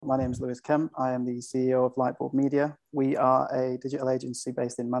my name is Lewis Kemp. I am the CEO of Lightbulb Media. We are a digital agency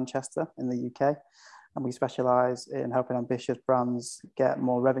based in Manchester in the UK, and we specialize in helping ambitious brands get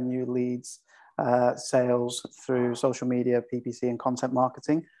more revenue, leads, sales through social media, PPC, and content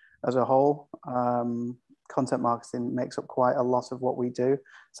marketing as a whole. Content marketing makes up quite a lot of what we do,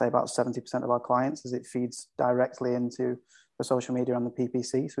 say about 70% of our clients, as it feeds directly into the social media and the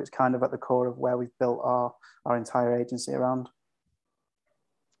PPC. So it's kind of at the core of where we've built our entire agency around.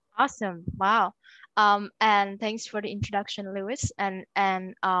 Awesome. Wow. And thanks for the introduction, Lewis. And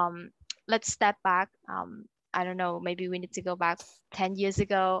let's step back. I don't know, maybe we need to go back 10 years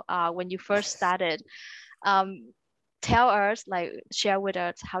ago when you first started. Tell us, like, share with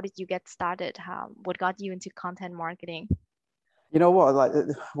us, how did you get started? What got you into content marketing? You know what, like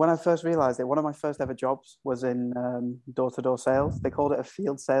when I first realized it, one of my first ever jobs was in door-to-door sales. They called it a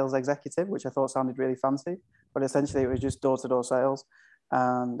field sales executive, which I thought sounded really fancy, but essentially it was just door-to-door sales.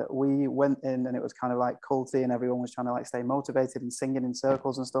 And we went in and it was kind of like culty and everyone was trying to like stay motivated and singing in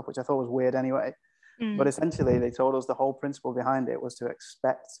circles and stuff, which I thought was weird anyway. But essentially they told us the whole principle behind it was to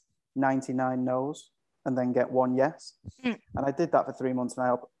expect 99 no's and then get one yes. And I did that for 3 months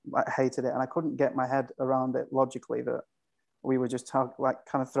and I hated it. And I couldn't get my head around it logically that we were just like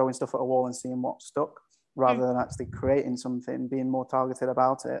kind of throwing stuff at a wall and seeing what stuck rather than actually creating something, being more targeted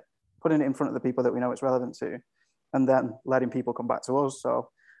about it, putting it in front of the people that we know it's relevant to, and then letting people come back to us. So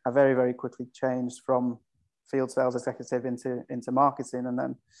I very, very quickly changed from field sales executive into marketing. And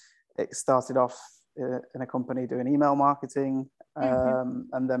then it started off in a company doing email marketing,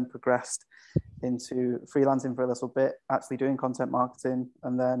 and then progressed into freelancing for a little bit, actually doing content marketing.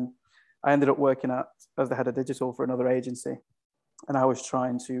 And then I ended up working as the head of digital for another agency. And I was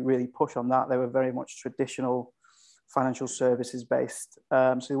trying to really push on that. They were very much traditional financial services based.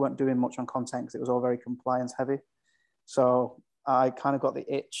 So they weren't doing much on content because it was all very compliance heavy. So I kind of got the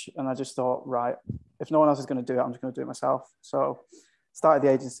itch and I just thought, right, if no one else is going to do it, I'm just going to do it myself. So started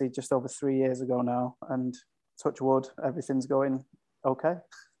the agency just over 3 years ago now, and touch wood, everything's going okay.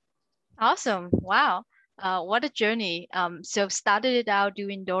 Awesome. Wow. What a journey. So started it out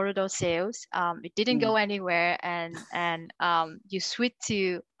doing door-to-door sales. It didn't go anywhere, and you switched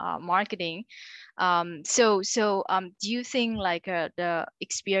to marketing. So do you think like the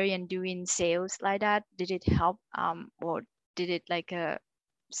experience doing sales like that, did it help, or did it like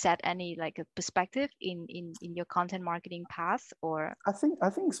set any like a perspective in your content marketing path? Or I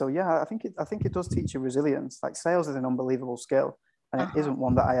think so. Yeah, I think it does teach you resilience. Like sales is an unbelievable skill. And it isn't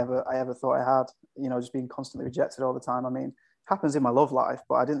one that I ever thought I had, you know, just being constantly rejected all the time. I mean, it happens in my love life,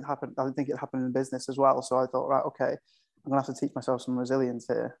 but I didn't think it happened in business as well. So I thought, right, okay, I'm gonna have to teach myself some resilience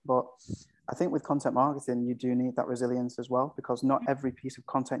here. But I think with content marketing, you do need that resilience as well, because not every piece of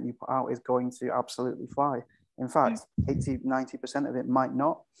content you put out is going to absolutely fly. In fact, 80-90% of it might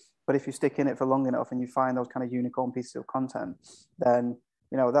not. But if you stick in it for long enough and you find those kind of unicorn pieces of content, then,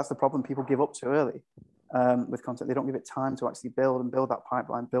 you know, that's the problem. People give up too early. With content, they don't give it time to actually build that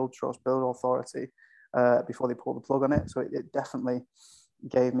pipeline, build trust, build authority before they pull the plug on it. So it definitely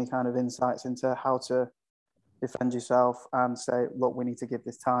gave me kind of insights into how to defend yourself and say, look, we need to give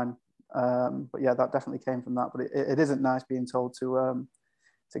this time. But yeah, that definitely came from that. But it isn't nice being told to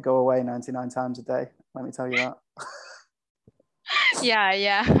go away 99 times a day. Let me tell you that.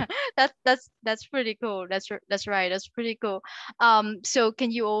 yeah. That's pretty cool. That's right. That's pretty cool. So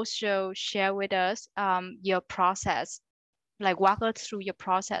can you also share with us your process, like walk us through your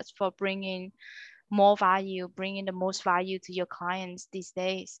process for bringing the most value to your clients these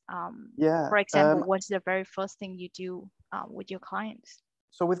days? Yeah. For example, what's the very first thing you do with your clients?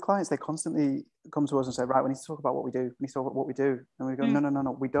 So with clients, they constantly come to us and say, right, we need to talk about what we do. We need to talk about what we do. And we go,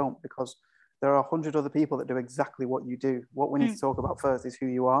 no, we don't, because there are 100 other people that do exactly what you do. What we need to talk about first is who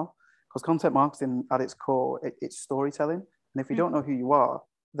you are, because content marketing at its core, it's storytelling. And if we don't know who you are,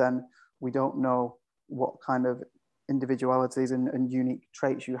 then we don't know what kind of individualities and unique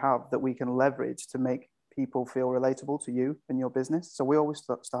traits you have that we can leverage to make people feel relatable to you and your business. So we always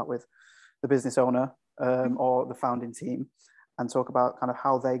start with the business owner or the founding team and talk about kind of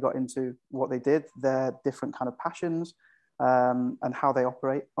how they got into what they did, their different kind of passions, and how they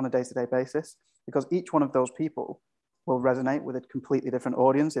operate on a day-to-day basis, because each one of those people will resonate with a completely different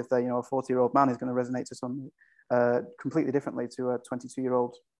audience. If they're, you know, a 40-year-old man is going to resonate to some completely differently to a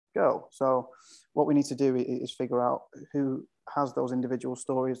 22-year-old girl. So what we need to do is figure out who has those individual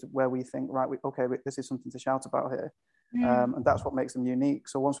stories where we think, right, this is something to shout about here. And that's what makes them unique.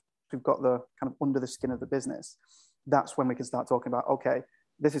 So once we've got the kind of under the skin of the business, that's when we can start talking about, okay,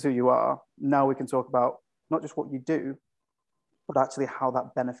 this is who you are. Now we can talk about not just what you do, but actually how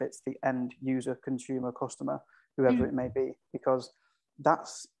that benefits the end user, consumer, customer, whoever it may be, because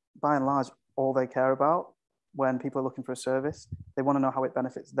that's by and large, all they care about when people are looking for a service, they want to know how it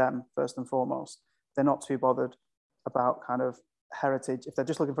benefits them first and foremost. They're not too bothered about kind of heritage. If they're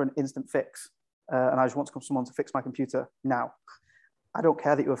just looking for an instant fix, and I just want someone to fix my computer now, I don't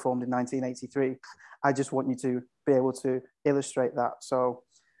care that you were formed in 1983. I just want you to be able to illustrate that. So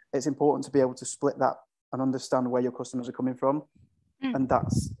it's important to be able to split that and understand where your customers are coming from. And that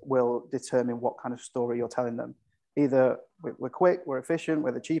will determine what kind of story you're telling them. Either we're quick, we're efficient,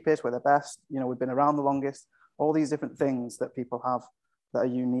 we're the cheapest, we're the best, we've been around the longest, all these different things that people have that are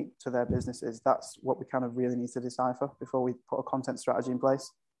unique to their businesses. That's what we kind of really need to decipher before we put a content strategy in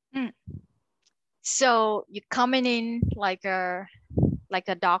place. So you're coming in like a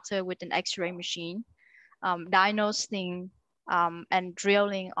doctor with an X-ray machine, diagnosing and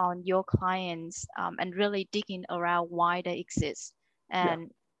drilling on your clients, and really digging around why they exist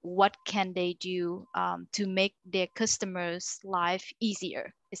and what can they do to make their customers' life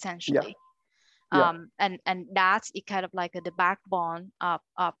easier, essentially. And that's kind of like the backbone of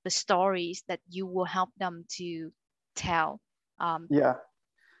the stories that you will help them to tell.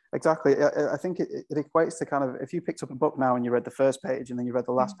 Exactly. I think it equates to kind of, if you picked up a book now and you read the first page and then you read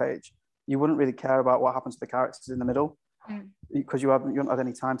the last page, you wouldn't really care about what happens to the characters in the middle because you haven't had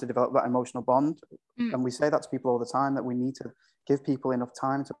any time to develop that emotional bond. And we say that to people all the time, that we need to give people enough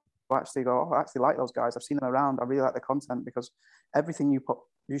time to actually go, oh, I actually like those guys. I've seen them around. I really like the content, because everything you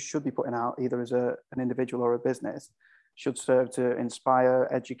should be putting out, either as an individual or a business, should serve to inspire,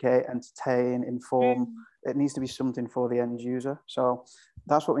 educate, entertain, inform. It needs to be something for the end user. So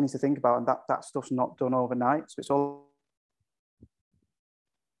that's what we need to think about. And that stuff's not done overnight. So it's all.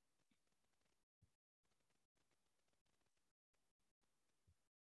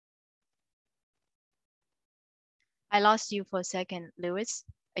 I lost you for a second, Lewis.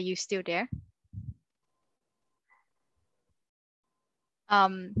 Are you still there?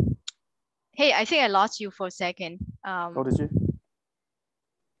 Hey, I think I lost you for a second. Oh, did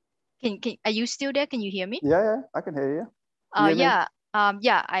you? Are you still there? Can you hear me? Yeah, I can hear you. Yeah.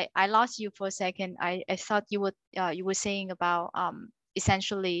 I lost you for a second. I thought you were saying about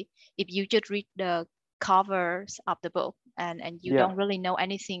essentially, if you just read the covers of the book and you don't really know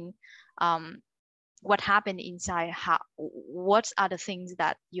anything, what happened inside, what are the things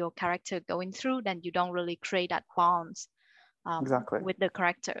that your character going through, then you don't really create that bonds with the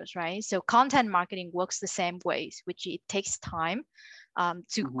characters, right? So content marketing works the same ways, which it takes time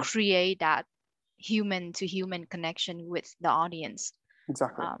to create that human to human connection with the audience.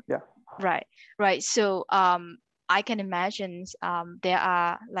 Exactly. Right. So I can imagine there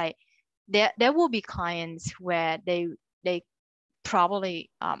are like there will be clients where they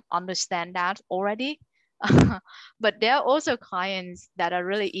probably understand that already. But there are also clients that are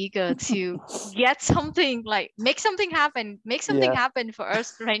really eager to get something, like make something happen for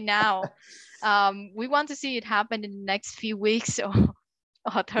us right now. We want to see it happen in the next few weeks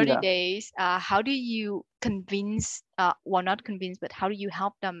or 30 days. How do you convince, well, not convince, but how do you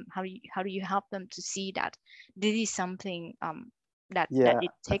help them? How do you help them to see that this is something that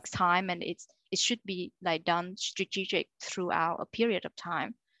it takes time, and it should be like done strategic throughout a period of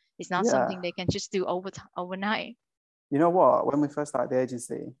time. It's not something they can just do overnight. You know what? When we first started the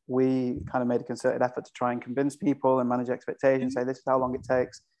agency, we kind of made a concerted effort to try and convince people and manage expectations, say this is how long it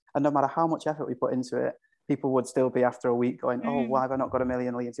takes. And no matter how much effort we put into it, people would still be after a week going, oh, why have I not got 1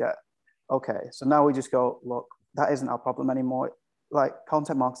 million leads yet? Okay, so now we just go, look, that isn't our problem anymore. Like,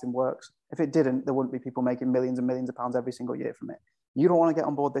 content marketing works. If it didn't, there wouldn't be people making millions and millions of pounds every single year from it. You don't want to get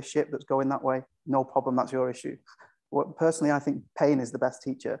on board this ship that's going that way? No problem, that's your issue. Well, personally, I think pain is the best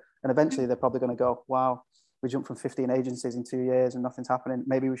teacher. And eventually they're probably going to go, wow, we jumped from 15 agencies in 2 years and nothing's happening.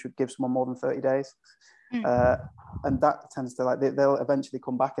 Maybe we should give someone more than 30 days. And that tends to, like, they'll eventually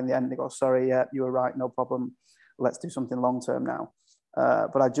come back in the end and they go, sorry, yeah, you were right, no problem. Let's do something long-term now.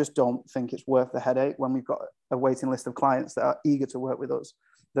 But I just don't think it's worth the headache when we've got a waiting list of clients that are eager to work with us,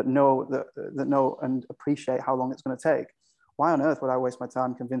 that know and appreciate how long it's going to take. Why on earth would I waste my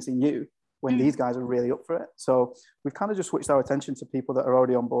time convincing you when these guys are really up for it? So we've kind of just switched our attention to people that are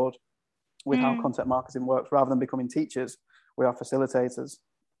already on board with how content marketing works. Rather than becoming teachers, we are facilitators.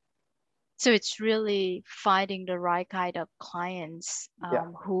 So it's really finding the right kind of clients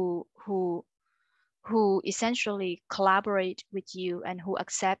who essentially collaborate with you and who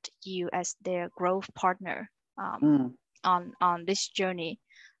accept you as their growth partner on this journey,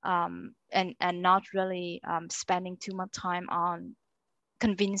 and not really spending too much time on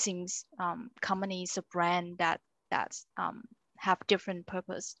convincing companies or brand that have different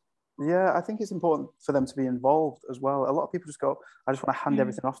purpose. Yeah, I think it's important for them to be involved as well. A lot of people just go, I just want to hand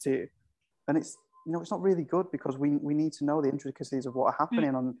everything off to you. And it's not really good, because we need to know the intricacies of what are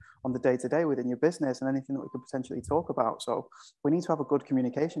happening on the day-to-day within your business and anything that we could potentially talk about. So we need to have a good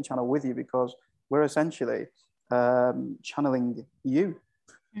communication channel with you, because we're essentially channeling you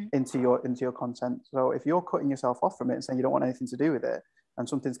into your content. So if you're cutting yourself off from it and saying you don't want anything to do with it, and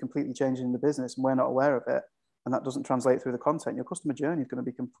something's completely changing in the business and we're not aware of it, and that doesn't translate through the content, your customer journey is going to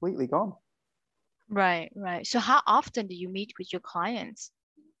be completely gone. Right. So how often do you meet with your clients?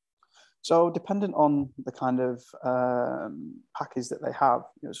 So dependent on the kind of package that they have,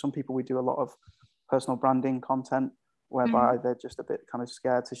 some people, we do a lot of personal branding content, whereby they're just a bit kind of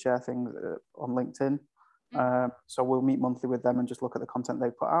scared to share things on LinkedIn. So we'll meet monthly with them and just look at the content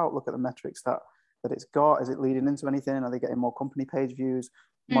they put out, look at the metrics that it's got. Is it leading into anything? Are they getting more company page views?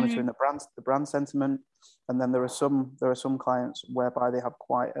 Monitoring the brand sentiment. And then there are some clients whereby they have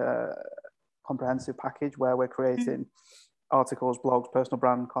quite a comprehensive package where we're creating articles, blogs, personal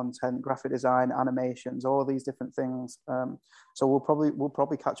brand content, graphic design, animations, all these different things. So we'll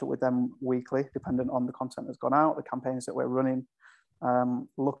probably catch up with them weekly, depending on the content that's gone out, the campaigns that we're running.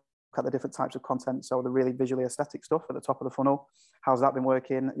 Look at the different types of content. So the really visually aesthetic stuff at the top of the funnel, how's that been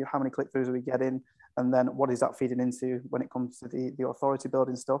working? How many click-throughs are we getting? And then what is that feeding into when it comes to the authority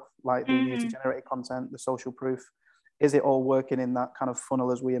building stuff, like the user-generated content, the social proof? Is it all working in that kind of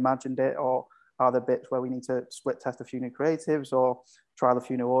funnel as we imagined it? Or are there bits where we need to split test a few new creatives or trial a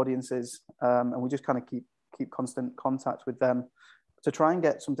few new audiences? And we just kind of keep constant contact with them to try and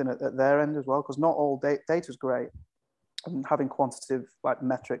get something at their end as well, because not all data is great. And having quantitative like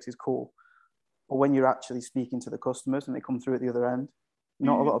metrics is cool, but when you're actually speaking to the customers and they come through at the other end,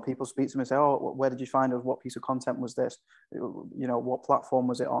 not a lot of people speak to them and say, oh, where did you find us? What piece of content was this? What platform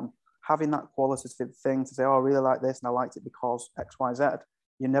was it on? Having that qualitative thing to say, oh, I really like this and I liked it because X, Y, Z,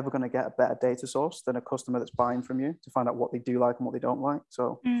 you're never going to get a better data source than a customer that's buying from you to find out what they do like and what they don't like.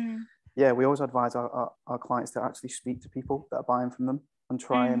 So yeah, we always advise our clients to actually speak to people that are buying from them and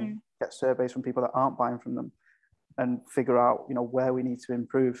try and get surveys from people that aren't buying from them, and figure out where we need to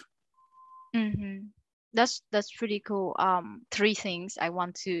improve. That's pretty cool. Three things I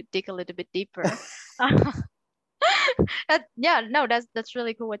want to dig a little bit deeper. That's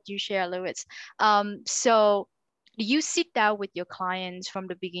really cool what you share, Lewis. So you sit down with your clients from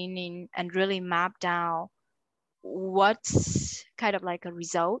the beginning and really map down what's kind of like a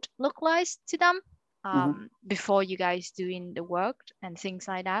result look like to them before you guys doing the work and things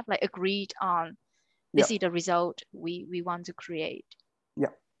like that, like agreed on this is the result we want to create.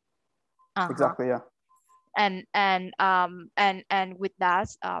 Exactly. And with that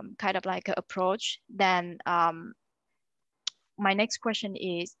kind of like an approach, then my next question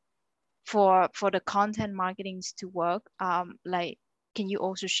is for the content marketings to work, like can you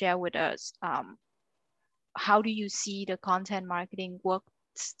also share with us how do you see the content marketing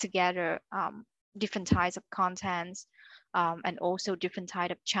works together, different types of contents, and also different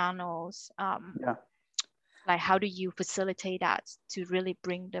type of channels, like how do you facilitate that to really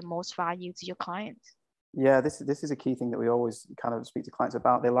bring the most value to your clients? Yeah, this is a key thing that we always kind of speak to clients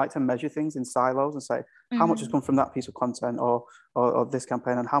about. They like to measure things in silos and say, how much has come from that piece of content or this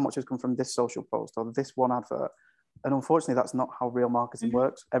campaign, and how much has come from this social post or this one advert. And unfortunately, that's not how real marketing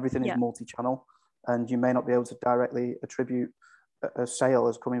works. Everything is multi-channel, and you may not be able to directly attribute a sale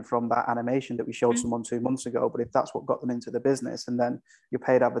as coming from that animation that we showed someone 2 months ago. But if that's what got them into the business, and then your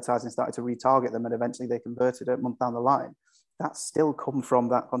paid advertising started to retarget them and eventually they converted a month down the line, that's still come from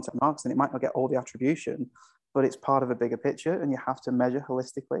that content marketing. It might not get all the attribution, but it's part of a bigger picture, and you have to measure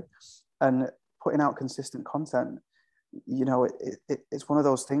holistically. And putting out consistent content, it's one of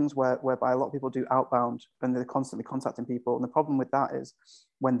those things whereby a lot of people do outbound and they're constantly contacting people. And the problem with that is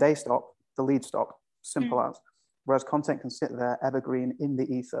when they stop, the leads stop, simple as. Whereas content can sit there evergreen in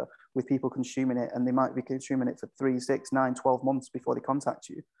the ether with people consuming it, and they might be consuming it for 3, 6, 9, 12 months before they contact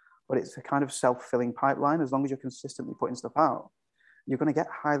you. But it's a kind of self-filling pipeline. As long as you're consistently putting stuff out, you're going to get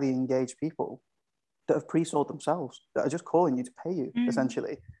highly engaged people that have pre-sold themselves, that are just calling you to pay you,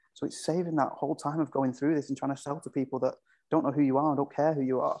 essentially. So it's saving that whole time of going through this and trying to sell to people that don't know who you are and don't care who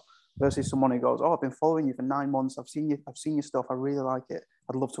you are, versus someone who goes, oh, I've been following you for 9 months. I've seen your stuff. I really like it.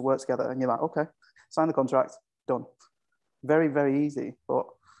 I'd love to work together. And you're like, okay, sign the contract, done. Very, very easy. But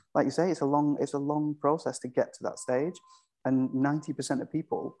like you say, it's a long process to get to that stage. And 90% of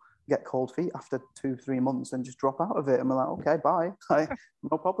people get cold feet after 2-3 months and just drop out of it. And we're like, okay, bye.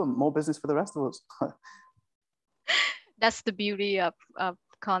 No problem. More business for the rest of us. That's the beauty of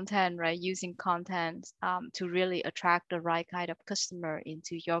content, right? Using content to really attract the right kind of customer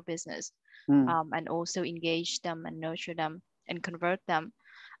into your business, and also engage them and nurture them and convert them.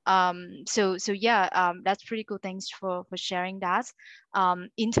 So yeah, that's pretty cool. Thanks for sharing that.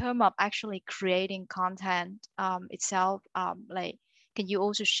 In terms of actually creating content itself, like, can you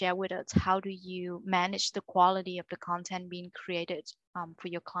also share with us how do you manage the quality of the content being created for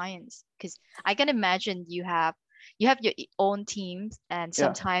your clients? Because I can imagine you have your own teams, and Yeah,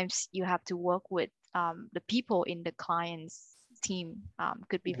 sometimes you have to work with the people in the client's team.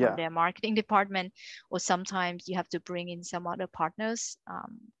 Could be from yeah. their marketing department, or sometimes you have to bring in some other partners,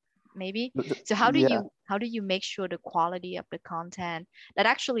 maybe. So Yeah, how do you make sure the quality of the content that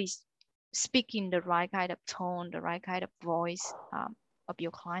actually speaking the right kind of tone, the right kind of voice of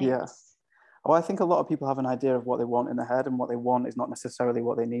your yeah. clients? Well, I think a lot of people have an idea of what they want in their head, and what they want is not necessarily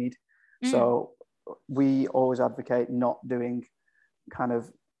what they need. Mm, So we always advocate not doing kind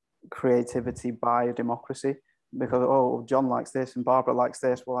of creativity by democracy, because, oh, John likes this and Barbara likes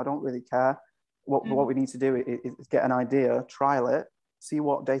this. Well, I don't really care. What mm, we need to do is get an idea, trial it, see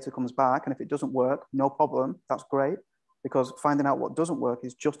what data comes back, and if it doesn't work, no problem. That's great, because finding out what doesn't work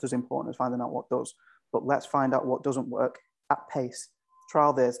is just as important as finding out what does. But let's find out what doesn't work at pace.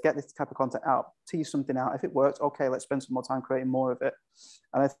 Trial this, get this type of content out, tease something out. If it works, okay, let's spend some more time creating more of it.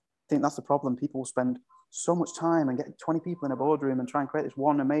 And I think that's the problem. People spend so much time and get 20 people in a boardroom and try and create this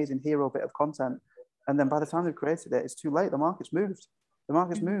one amazing hero bit of content. And then by the time they've created it, it's too late. The market's moved. The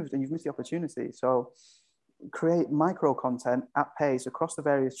market's mm, moved and you've missed the opportunity. So create micro content at pace across the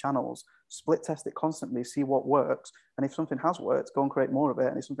various channels, split test it constantly, see what works. And if something has worked, go and create more of it.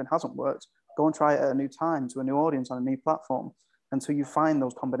 And if something hasn't worked, go and try it at a new time to a new audience on a new platform, until you find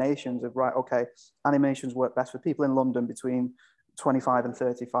those combinations of, right, okay, animations work best for people in London between 25 and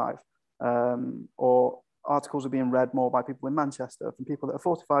 35. Or articles are being read more by people in Manchester from people that are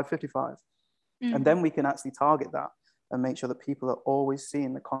 45, 55. And mm. then we can actually target that and make sure that people are always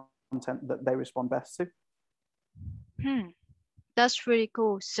seeing the content that they respond best to. Hmm. That's really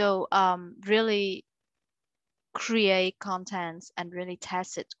cool. So really create contents and really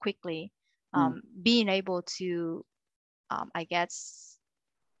test it quickly. Mm. Being able to, I guess,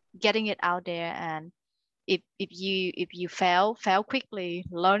 getting it out there, and if you fail quickly,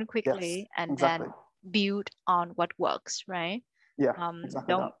 learn Yes, quickly, and exactly. then build on what works, right? Yeah, um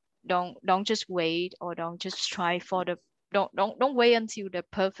exactly that. don't don't just wait, or don't just try for the don't wait until the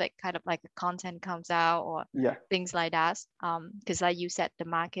perfect kind of like a content comes out, or Yeah, things like that, because like you said, the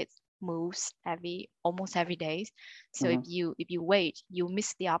market moves almost every day. So if mm-hmm. you wait, you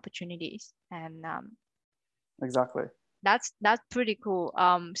miss the opportunities. And Exactly. that's pretty cool.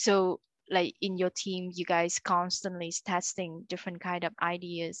 So like in your team, you guys constantly testing different kind of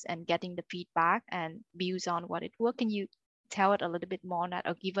ideas and getting the feedback and views on what it works. Can you tell it a little bit more on that,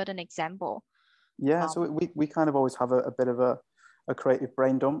 or give it an example? Yeah, so Um, we kind of always have a bit of a creative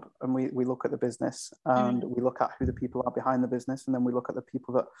brain dump, and we look at the business, and mm, we look at who the people are behind the business, and then we look at the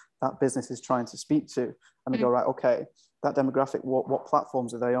people that that business is trying to speak to, and we go, mm, right, okay, that demographic, what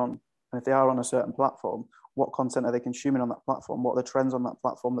platforms are they on? And if they are on a certain platform, what content are they consuming on that platform? What are the trends on that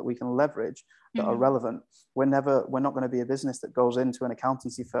platform that we can leverage that are mm, relevant? We're not going to be a business that goes into an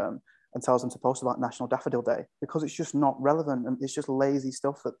accountancy firm and tells them to post about National Daffodil Day, because it's just not relevant, and it's just lazy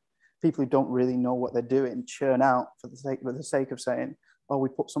stuff that people who don't really know what they're doing churn out for the sake of saying, oh, we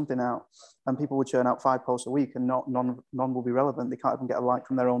put something out. And people will churn out 5 posts a week, and none will be relevant. They can't even get a like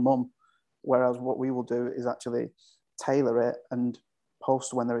from their own mum. Whereas what we will do is actually tailor it and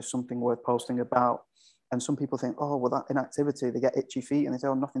post when there is something worth posting about. And some people think, oh, well, that inactivity, they get itchy feet and they say,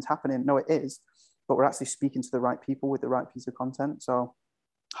 oh, nothing's happening. No, it is. But we're actually speaking to the right people with the right piece of content. So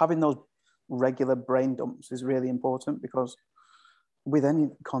having those regular brain dumps is really important, because with any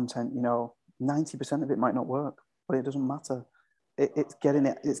content, 90% of it might not work, but it doesn't matter. It's getting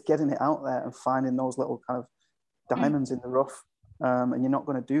it out there and finding those little kind of mm. diamonds in the rough. And you're not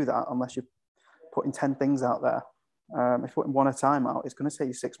going to do that unless you're putting 10 things out there. If you're putting one at a time out, it's going to take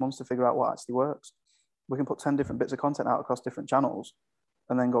you 6 months to figure out what actually works. We can put 10 different bits of content out across different channels,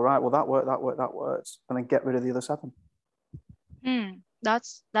 and then go, right, well, that worked, that works, and then get rid of the other 7.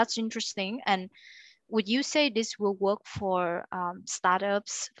 That's interesting. And would you say this will work for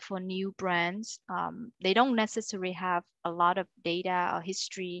startups, for new brands? They don't necessarily have a lot of data or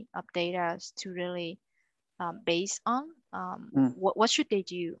history of data to really base on. Mm. What should they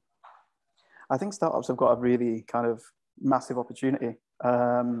do? I think startups have got a really kind of massive opportunity,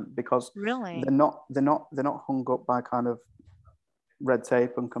 because Really? they're not hung up by kind of red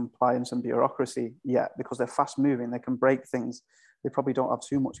tape and compliance and bureaucracy yet, because they're fast moving. They can break things. They probably don't have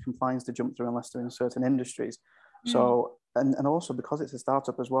too much compliance to jump through unless they're in certain industries. Mm, So, and also because it's a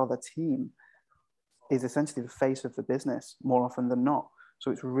startup as well, their team is essentially the face of the business more often than not.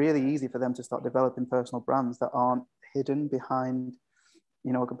 So it's really easy for them to start developing personal brands that aren't hidden behind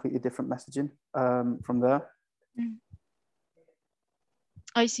you know, a completely different messaging from there.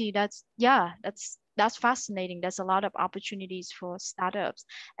 I see. That's fascinating. There's a lot of opportunities for startups.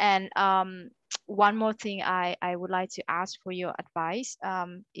 And one more thing I would like to ask for your advice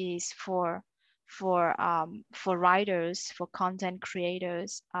is for writers, for content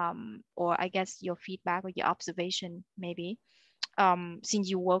creators, or I guess your feedback or your observation maybe. Since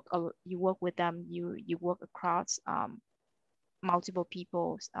you work with them, you work across multiple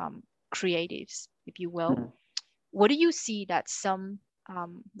people's creatives, if you will. Mm. What do you see that some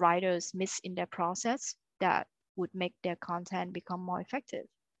writers miss in their process that would make their content become more effective?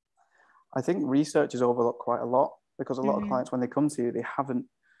 I think research is overlooked quite a lot, because a lot of clients, when they come to you, they haven't,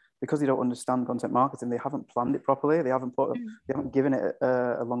 because they don't understand content marketing, they haven't planned it properly. They haven't given it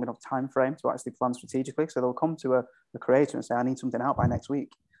a long enough time frame to actually plan strategically. So they'll come to a creator and say, I need something out by next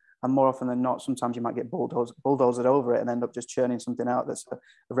week. And more often than not, sometimes you might get bulldozed over it and end up just churning something out that's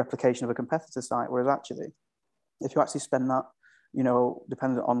a replication of a competitor site. Whereas actually, if you actually spend that, you know,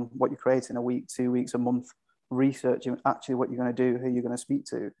 depending on what you're creating, a week, 2 weeks, a month, researching actually what you're going to do, who you're going to speak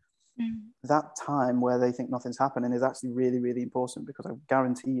to, that time where they think nothing's happening is actually really, really important, because I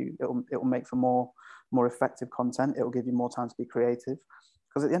guarantee you it'll make for more effective content. It'll give you more time to be creative,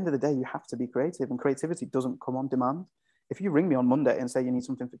 because at the end of the day, you have to be creative, and creativity doesn't come on demand. If you ring me on Monday and say you need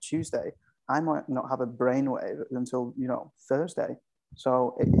something for Tuesday, I might not have a brainwave until, you know, Thursday.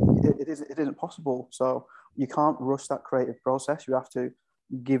 So it isn't possible. So you can't rush that creative process. You have to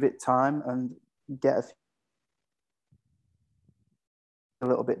give it time and get a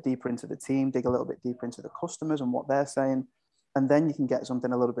little bit deeper into the team, dig a little bit deeper into the customers and what they're saying, and then you can get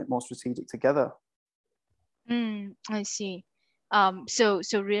something a little bit more strategic together. I see. So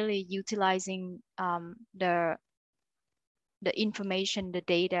really utilizing the information, the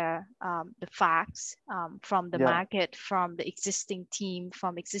data, the facts from the market, from the existing team,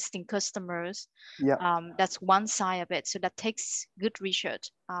 from existing customers. That's one side of it. So that takes good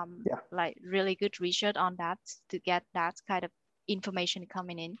research, like really good research on that to get that kind of information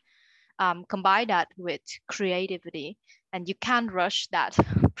coming in. Combine that with creativity, and you can't rush that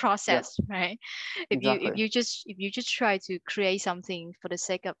process, right? If you just try to create something for the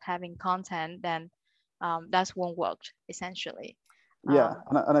sake of having content, then that won't work essentially.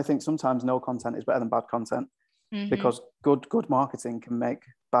 And I think sometimes no content is better than bad content, because good marketing can make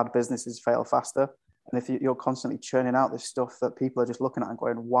bad businesses fail faster. And if you're constantly churning out this stuff that people are just looking at and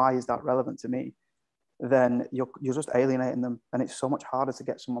going, why is that relevant to me? Then you're just alienating them, and it's so much harder to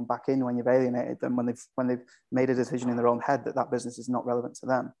get someone back in when you've alienated them, when they've made a decision in their own head that business is not relevant to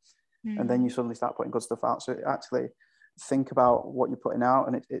them. And then you suddenly start putting good stuff out. So actually think about what you're putting out,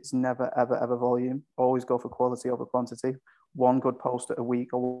 and it's never ever volume. Always go for quality over quantity. One good post a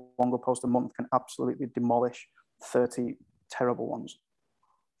week or one good post a month can absolutely demolish 30 terrible ones.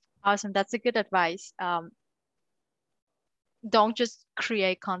 Awesome, that's a good advice. Don't just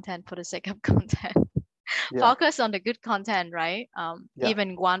create content for the sake of content. Focus on the good content, right?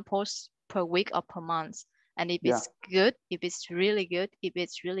 Even one post per week or per month. And if it's good, if it's really good, if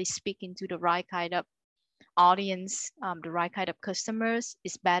it's really speaking to the right kind of audience, the right kind of customers,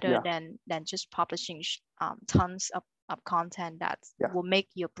 is better than just publishing tons of content that will make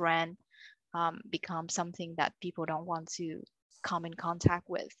your brand become something that people don't want to come in contact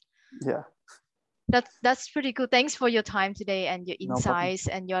with. That's pretty cool. Thanks for your time today and your insights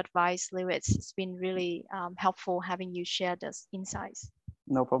and your advice, Lewis. It's been really helpful having you share those insights.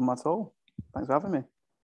 No problem at all. Thanks for having me.